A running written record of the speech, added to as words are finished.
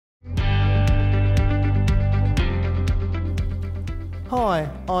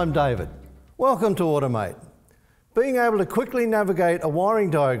Hi, I'm David. Welcome to Automate. Being able to quickly navigate a wiring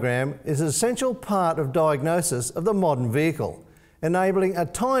diagram is an essential part of diagnosis of the modern vehicle, enabling a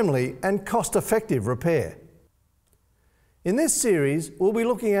timely and cost-effective repair. In this series, we'll be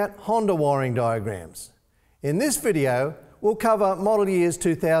looking at Honda wiring diagrams. In this video, we'll cover model years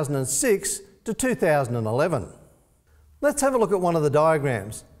 2006 to 2011. Let's have a look at one of the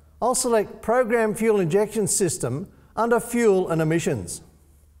diagrams. I'll select Program Fuel Injection System under Fuel and Emissions.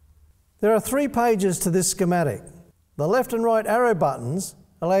 There are 3 pages to this schematic. The left and right arrow buttons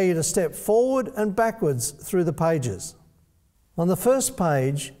allow you to step forward and backwards through the pages. On the first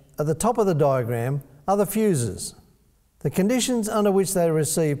page, at the top of the diagram, are the fuses. The conditions under which they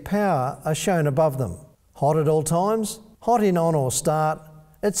receive power are shown above them. Hot at all times, hot in on or start,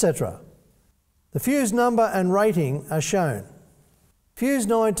 etc. The fuse number and rating are shown. Fuse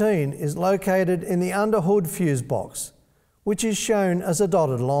 19 is located in the under-hood fuse box, which is shown as a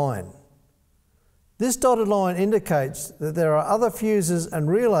dotted line. This dotted line indicates that there are other fuses and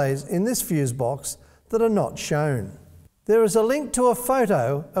relays in this fuse box that are not shown. There is a link to a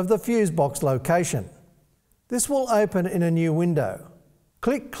photo of the fuse box location. This will open in a new window.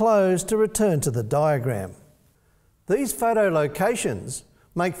 Click Close to return to the diagram. These photo locations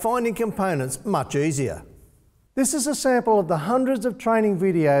make finding components much easier. This is a sample of the hundreds of training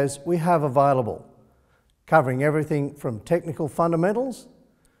videos we have available, covering everything from technical fundamentals,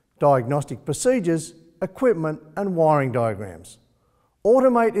 diagnostic procedures, equipment and wiring diagrams.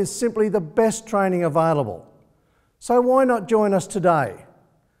 Automate is simply the best training available. So why not join us today?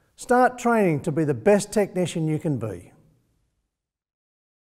 Start training to be the best technician you can be.